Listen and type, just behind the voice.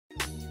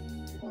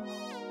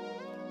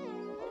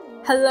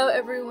Hello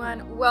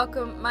everyone,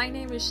 welcome. My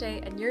name is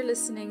Shay and you're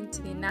listening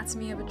to the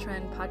Anatomy of a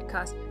Trend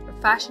podcast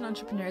for fashion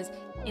entrepreneurs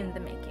in the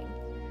making.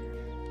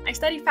 I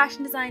studied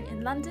fashion design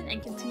in London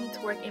and continue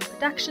to work in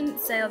production,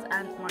 sales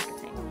and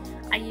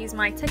marketing. I use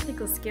my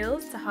technical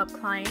skills to help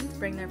clients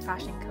bring their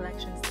fashion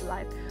collections to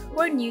life who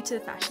are new to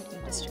the fashion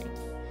industry.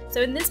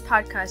 So in this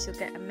podcast, you'll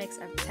get a mix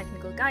of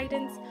technical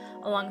guidance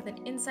along with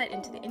an insight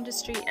into the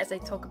industry as I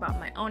talk about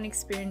my own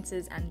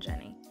experiences and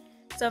journey.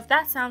 So if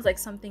that sounds like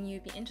something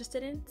you'd be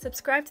interested in,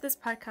 subscribe to this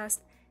podcast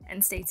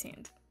and stay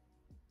tuned.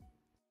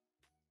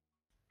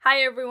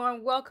 Hi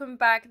everyone, welcome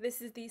back.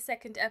 This is the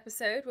second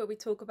episode where we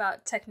talk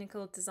about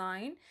technical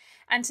design.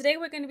 And today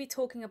we're going to be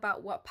talking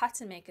about what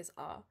pattern makers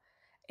are.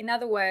 In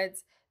other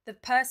words, the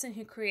person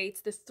who creates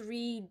the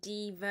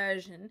 3D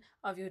version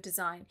of your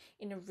design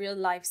in a real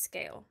life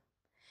scale.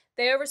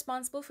 They are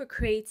responsible for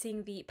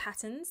creating the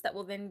patterns that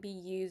will then be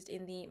used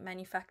in the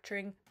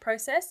manufacturing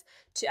process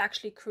to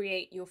actually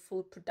create your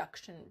full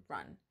production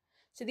run.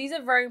 So these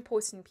are very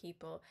important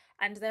people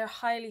and they're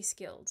highly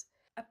skilled.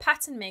 A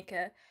pattern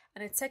maker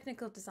and a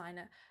technical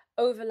designer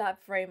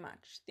overlap very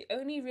much. The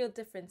only real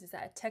difference is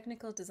that a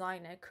technical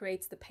designer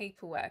creates the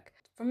paperwork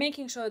for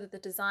making sure that the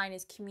design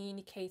is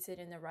communicated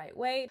in the right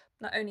way,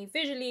 not only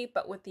visually,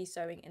 but with the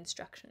sewing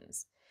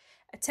instructions.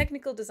 A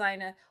technical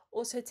designer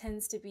also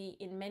tends to be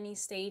in many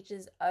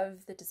stages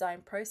of the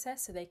design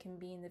process, so they can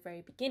be in the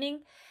very beginning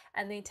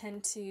and they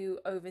tend to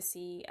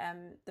oversee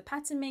the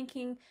pattern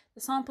making,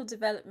 the sample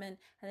development,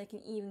 and they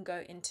can even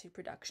go into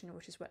production,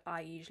 which is what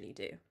I usually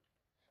do.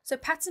 So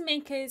pattern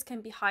makers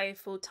can be hired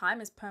full-time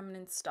as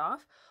permanent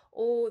staff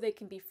or they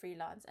can be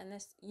freelance, and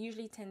this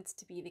usually tends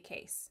to be the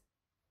case.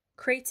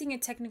 Creating a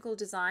technical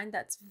design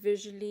that's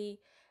visually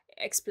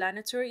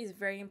explanatory is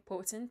very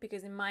important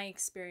because in my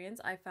experience,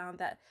 I found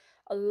that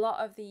a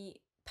lot of the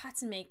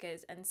pattern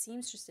makers and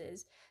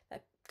seamstresses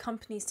that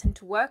companies tend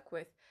to work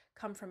with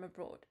come from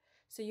abroad.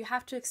 So you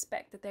have to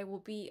expect that there will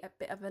be a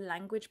bit of a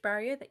language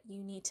barrier that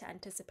you need to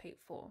anticipate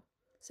for.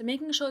 So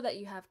making sure that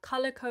you have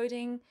color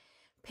coding,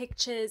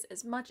 pictures,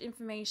 as much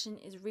information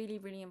is really,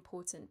 really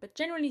important. But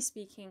generally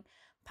speaking,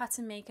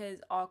 pattern makers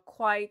are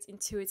quite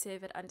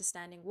intuitive at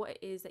understanding what it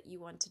is that you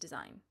want to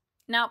design.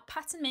 Now,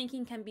 pattern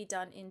making can be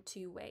done in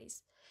two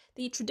ways.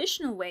 The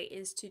traditional way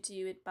is to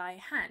do it by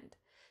hand.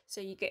 So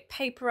you get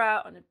paper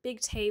out on a big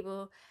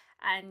table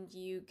and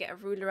you get a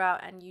ruler out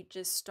and you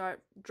just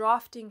start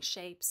drafting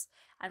shapes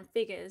and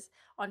figures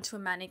onto a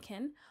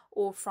mannequin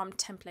or from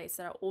templates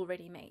that are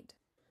already made.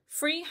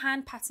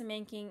 Freehand pattern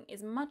making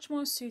is much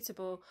more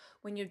suitable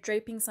when you're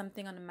draping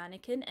something on a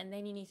mannequin and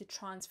then you need to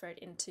transfer it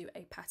into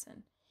a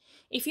pattern.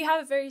 If you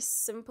have a very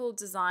simple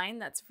design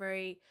that's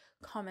very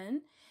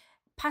common,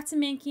 pattern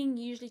making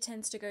usually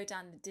tends to go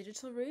down the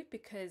digital route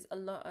because a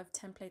lot of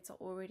templates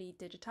are already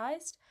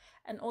digitized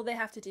and all they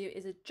have to do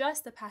is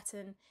adjust the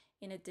pattern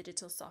in a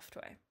digital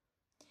software.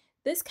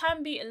 This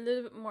can be a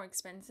little bit more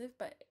expensive,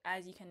 but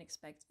as you can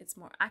expect, it's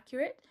more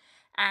accurate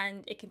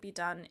and it can be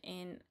done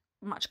in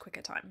much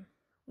quicker time.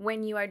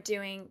 When you are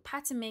doing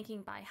pattern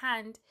making by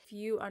hand, if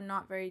you are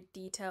not very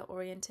detail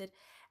oriented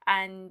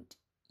and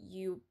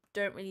you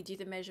don't really do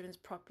the measurements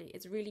properly,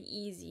 it's really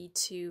easy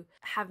to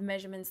have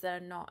measurements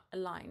that are not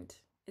aligned.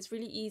 It's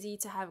really easy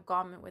to have a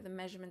garment where the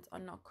measurements are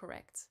not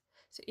correct.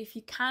 So if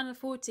you can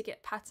afford to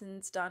get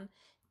patterns done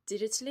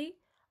digitally,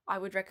 I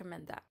would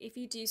recommend that. If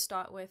you do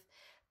start with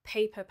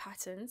paper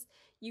patterns,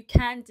 you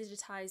can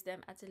digitize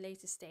them at a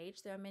later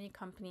stage. There are many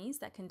companies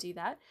that can do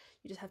that.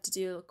 You just have to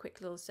do a quick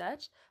little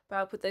search, but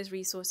I'll put those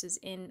resources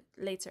in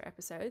later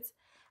episodes.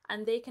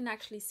 And they can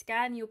actually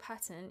scan your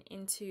pattern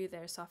into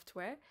their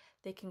software.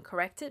 They can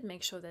correct it,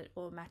 make sure that it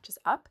all matches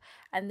up,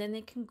 and then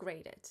they can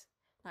grade it.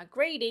 Now,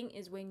 grading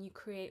is when you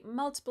create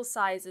multiple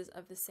sizes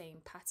of the same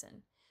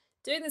pattern.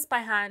 Doing this by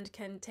hand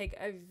can take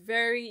a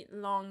very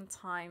long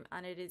time,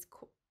 and it is,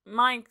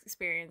 my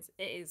experience,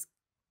 it is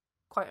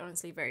quite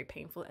honestly very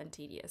painful and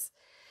tedious.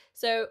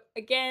 So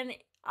again,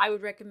 I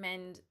would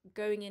recommend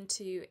going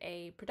into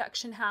a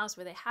production house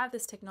where they have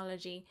this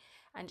technology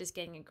and just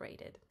getting it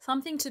graded.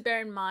 Something to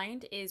bear in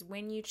mind is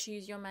when you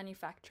choose your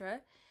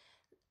manufacturer,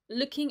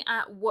 looking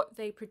at what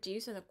they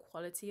produce and the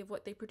quality of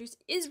what they produce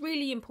is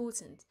really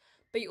important.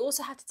 But you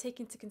also have to take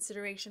into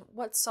consideration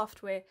what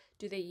software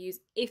do they use,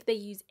 if they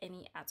use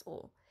any at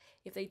all.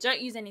 If they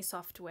don't use any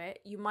software,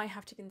 you might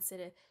have to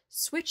consider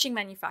switching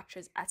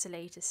manufacturers at a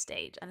later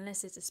stage,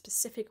 unless there's a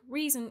specific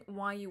reason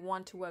why you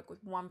want to work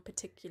with one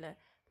particular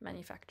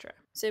manufacturer.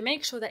 So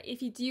make sure that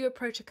if you do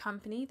approach a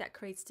company that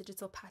creates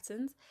digital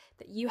patterns,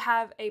 that you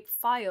have a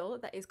file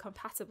that is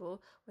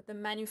compatible with the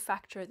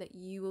manufacturer that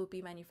you will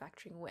be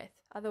manufacturing with.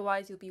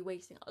 Otherwise, you'll be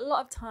wasting a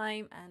lot of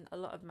time and a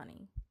lot of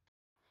money.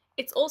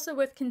 It's also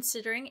worth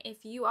considering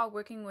if you are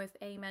working with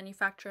a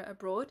manufacturer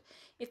abroad,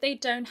 if they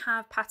don't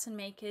have pattern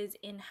makers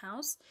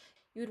in-house,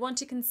 you would want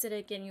to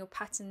consider getting your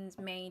patterns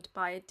made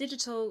by a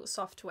digital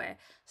software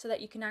so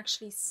that you can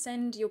actually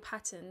send your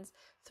patterns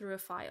through a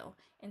file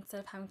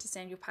instead of having to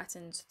send your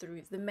patterns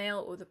through the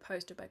mail or the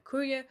post or by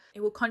courier.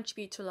 It will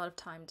contribute to a lot of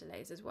time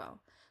delays as well.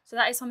 So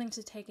that is something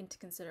to take into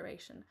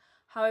consideration.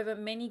 However,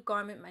 many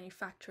garment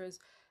manufacturers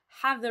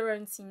have their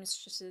own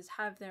seamstresses,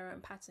 have their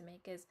own pattern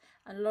makers,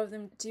 and a lot of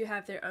them do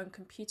have their own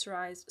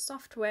computerized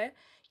software.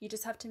 You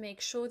just have to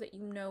make sure that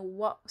you know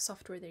what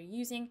software they're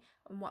using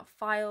and what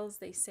files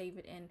they save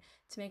it in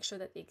to make sure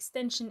that the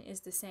extension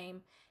is the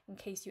same in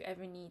case you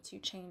ever need to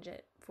change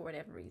it for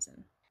whatever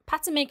reason.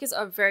 Pattern makers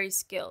are very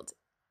skilled.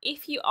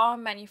 If you are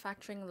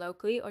manufacturing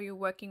locally or you're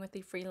working with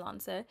a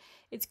freelancer,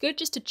 it's good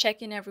just to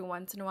check in every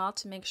once in a while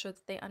to make sure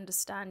that they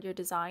understand your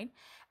design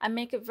and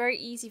make it very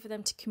easy for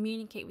them to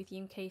communicate with you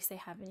in case they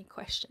have any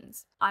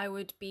questions. I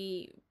would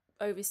be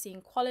overseeing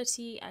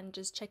quality and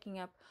just checking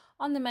up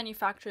on the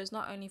manufacturers,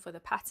 not only for the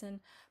pattern,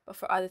 but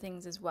for other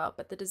things as well.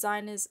 But the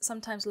designers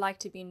sometimes like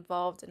to be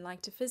involved and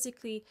like to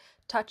physically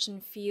touch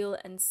and feel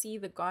and see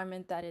the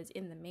garment that is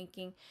in the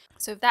making.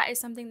 So if that is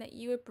something that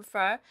you would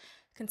prefer,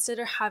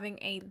 consider having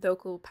a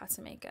local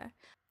pattern maker.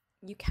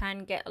 You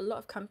can get a lot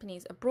of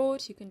companies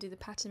abroad who can do the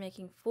pattern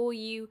making for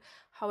you.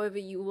 However,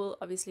 you will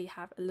obviously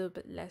have a little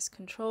bit less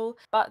control,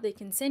 but they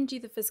can send you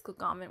the physical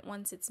garment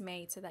once it's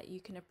made so that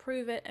you can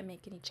approve it and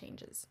make any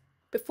changes.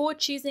 Before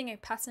choosing a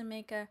pattern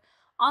maker,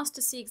 ask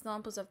to see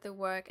examples of their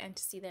work and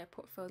to see their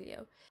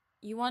portfolio.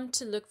 You want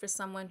to look for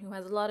someone who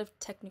has a lot of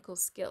technical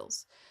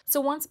skills.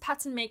 So once a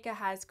pattern maker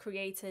has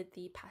created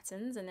the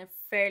patterns and they're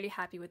fairly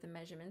happy with the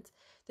measurements,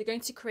 they're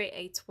going to create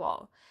a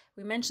toile.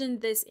 We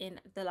mentioned this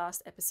in the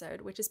last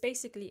episode, which is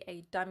basically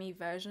a dummy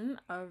version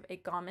of a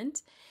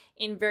garment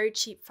in very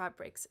cheap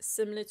fabrics,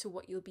 similar to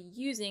what you'll be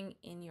using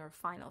in your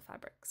final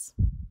fabrics.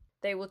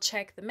 They will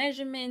check the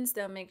measurements,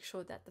 they'll make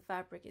sure that the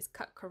fabric is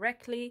cut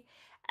correctly,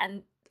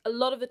 and a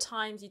lot of the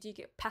times you do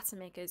get pattern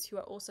makers who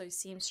are also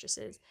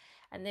seamstresses,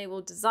 and they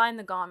will design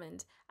the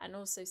garment and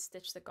also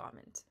stitch the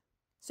garment.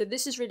 So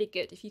this is really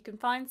good. If you can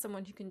find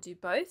someone who can do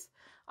both,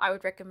 I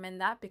would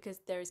recommend that because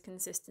there is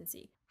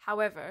consistency.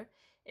 However,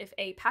 if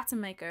a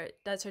pattern maker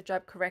does her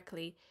job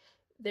correctly,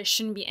 there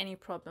shouldn't be any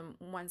problem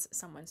once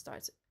someone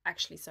starts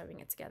actually sewing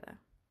it together.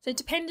 So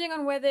depending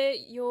on whether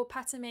your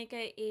pattern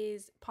maker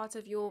is part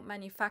of your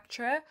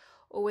manufacturer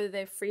or whether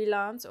they're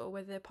freelance or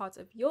whether they're part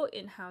of your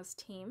in-house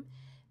team,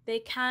 they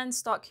can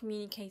start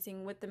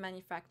communicating with the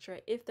manufacturer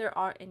if there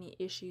are any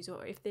issues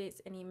or if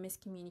there's any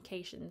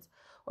miscommunications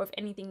or if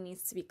anything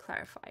needs to be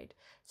clarified.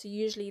 So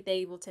usually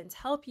they will tend to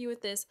help you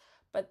with this,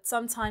 but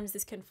sometimes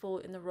this can fall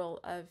in the role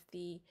of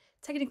the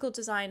technical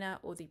designer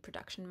or the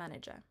production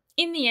manager.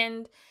 In the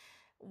end,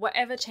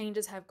 whatever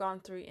changes have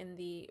gone through in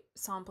the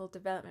sample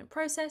development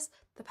process,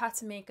 the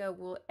pattern maker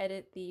will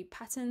edit the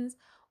patterns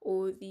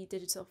or the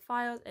digital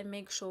files and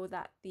make sure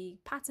that the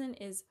pattern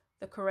is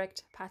the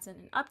correct pattern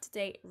and up to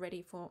date,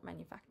 ready for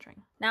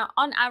manufacturing. Now,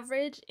 on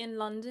average in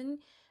London,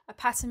 a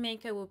pattern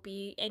maker will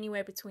be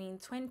anywhere between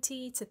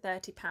 20 to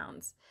 30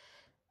 pounds.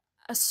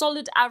 A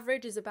solid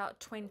average is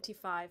about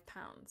 25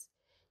 pounds.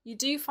 You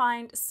do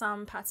find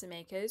some pattern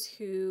makers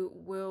who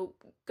will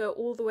go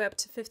all the way up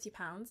to 50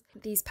 pounds.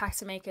 These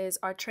pattern makers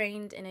are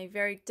trained in a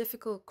very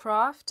difficult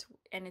craft,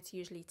 and it's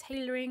usually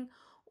tailoring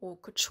or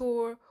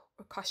couture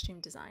or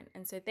costume design.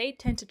 And so they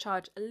tend to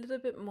charge a little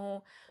bit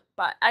more,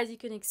 but as you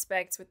can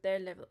expect with their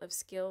level of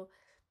skill,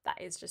 that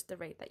is just the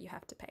rate that you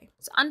have to pay.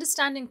 So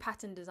understanding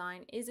pattern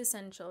design is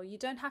essential. You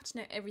don't have to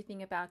know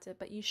everything about it,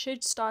 but you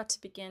should start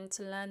to begin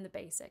to learn the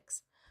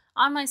basics.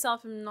 I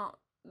myself am not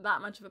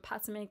that much of a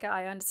pattern maker.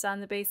 I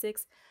understand the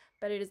basics,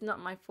 but it is not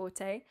my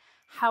forte.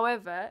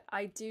 However,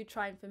 I do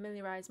try and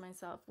familiarize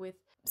myself with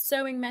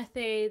sewing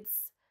methods,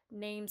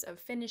 names of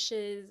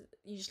finishes,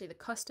 usually the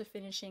cost of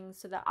finishing,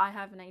 so that I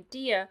have an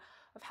idea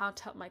of how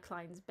to help my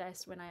clients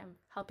best when I am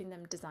helping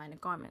them design a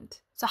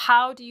garment. So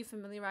how do you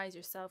familiarize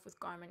yourself with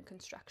garment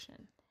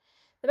construction?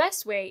 The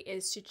best way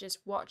is to just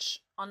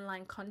watch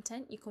online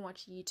content. You can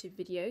watch YouTube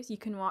videos, you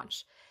can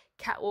watch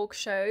catwalk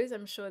shows.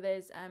 I'm sure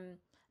there's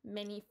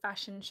many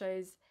fashion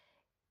shows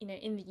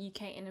in the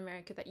UK and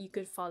America that you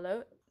could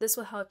follow. This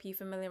will help you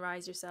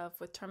familiarize yourself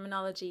with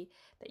terminology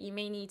that you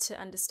may need to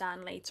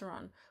understand later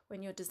on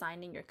when you're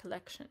designing your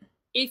collection.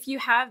 If you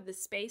have the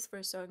space for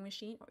a sewing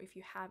machine, or if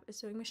you have a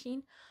sewing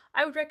machine,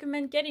 I would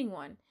recommend getting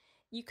one.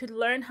 You could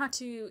learn how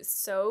to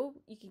sew.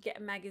 You could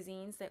get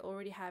magazines that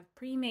already have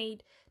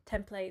pre-made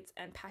templates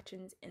and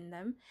patterns in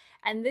them.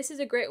 And this is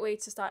a great way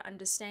to start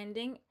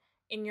understanding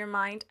in your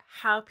mind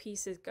how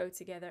pieces go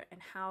together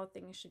and how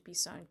things should be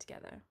sewn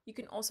together. You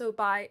can also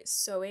buy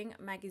sewing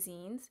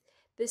magazines.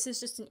 This is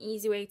just an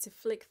easy way to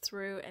flick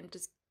through and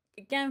just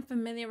again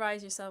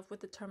familiarize yourself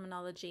with the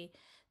terminology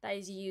that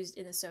is used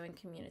in the sewing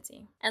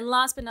community. And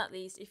last but not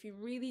least, if you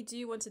really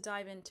do want to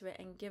dive into it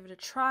and give it a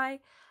try,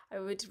 I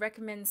would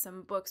recommend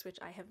some books which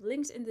I have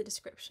linked in the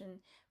description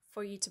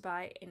for you to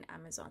buy in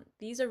Amazon.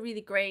 These are really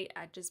great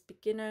at just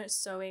beginner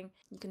sewing.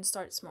 You can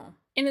start small.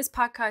 In this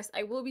podcast,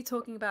 I will be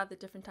talking about the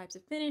different types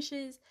of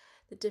finishes,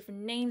 the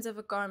different names of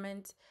a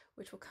garment,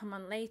 which will come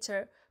on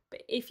later.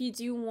 But if you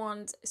do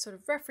want a sort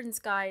of reference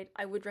guide,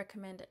 I would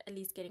recommend at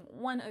least getting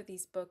one of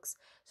these books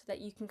so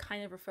that you can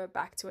kind of refer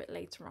back to it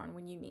later on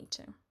when you need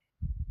to.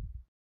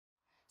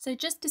 So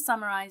just to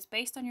summarize,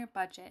 based on your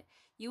budget,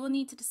 you will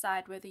need to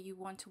decide whether you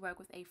want to work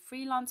with a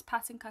freelance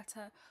pattern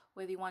cutter,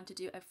 whether you want to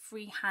do a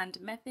freehand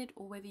method,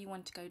 or whether you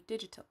want to go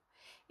digital.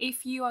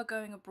 If you are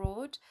going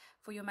abroad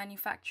for your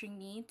manufacturing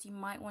needs, you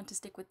might want to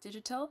stick with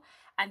digital.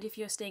 And if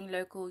you're staying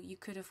local, you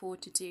could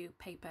afford to do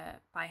paper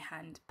by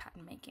hand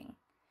pattern making.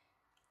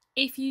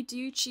 If you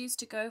do choose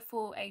to go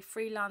for a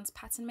freelance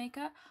pattern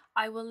maker,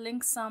 I will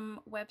link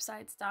some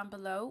websites down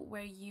below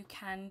where you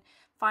can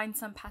find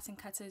some pattern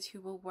cutters who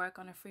will work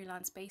on a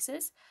freelance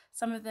basis.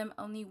 Some of them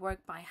only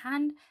work by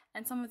hand,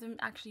 and some of them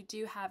actually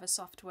do have a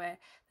software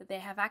that they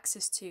have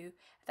access to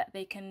that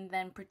they can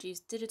then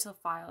produce digital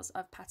files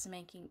of pattern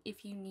making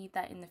if you need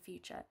that in the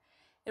future.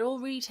 It all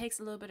really takes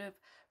a little bit of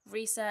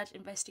research,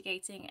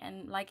 investigating,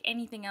 and like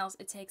anything else,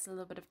 it takes a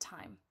little bit of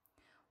time.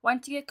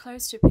 Once you get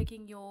close to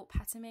picking your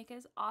pattern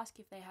makers, ask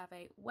if they have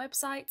a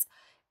website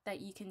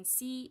that you can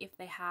see, if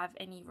they have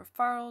any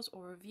referrals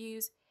or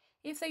reviews.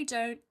 If they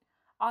don't,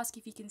 ask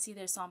if you can see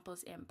their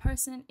samples in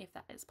person, if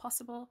that is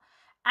possible.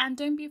 And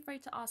don't be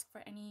afraid to ask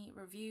for any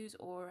reviews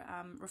or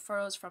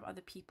referrals from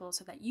other people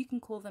so that you can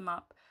call them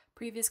up,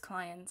 previous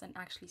clients, and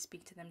actually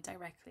speak to them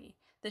directly.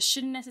 This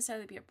shouldn't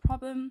necessarily be a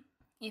problem.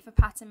 If a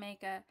pattern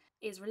maker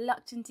is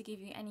reluctant to give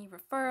you any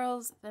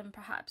referrals, then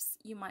perhaps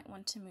you might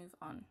want to move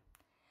on.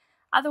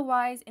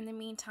 Otherwise, in the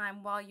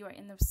meantime, while you're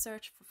in the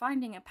search for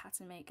finding a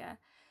pattern maker,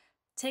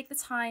 take the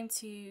time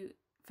to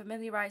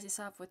familiarize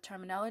yourself with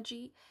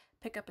terminology,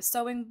 pick up a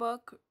sewing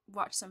book,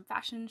 watch some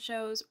fashion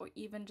shows, or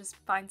even just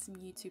find some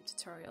YouTube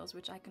tutorials,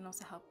 which I can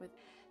also help with.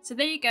 So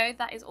there you go,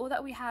 that is all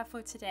that we have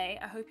for today.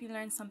 I hope you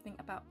learned something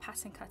about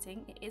pattern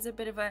cutting. It is a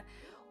bit of a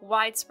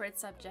widespread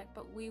subject,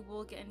 but we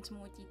will get into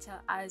more detail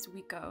as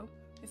we go.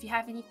 If you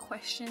have any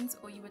questions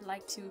or you would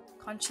like to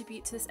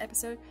contribute to this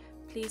episode,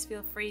 please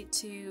feel free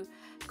to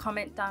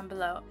comment down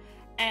below.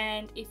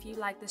 And if you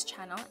like this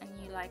channel and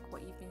you like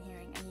what you've been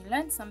hearing and you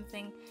learned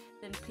something,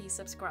 then please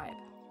subscribe.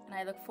 And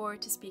I look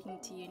forward to speaking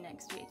to you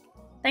next week.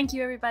 Thank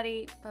you,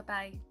 everybody.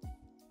 Bye-bye.